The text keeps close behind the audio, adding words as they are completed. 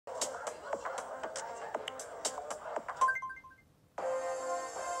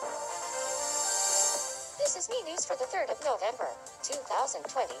Me News for the 3rd of November, 2020.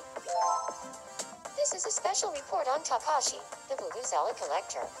 This is a special report on Takashi, the Vuvuzela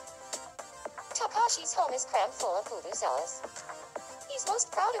collector. Takashi's home is crammed full of vuvuzelas. He's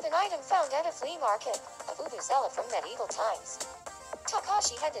most proud of an item found at a flea market, a vuvuzela from medieval times.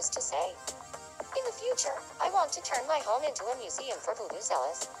 Takashi had this to say. In the future, I want to turn my home into a museum for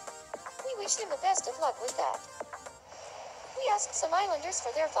vuvuzelas. We wish him the best of luck with that. We asked some islanders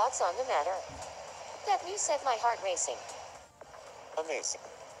for their thoughts on the matter. That news set my heart racing. Amazing.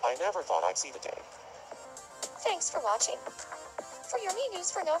 I never thought I'd see the day. Thanks for watching. For your Me News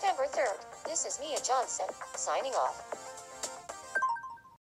for November 3rd, this is Mia Johnson, signing off.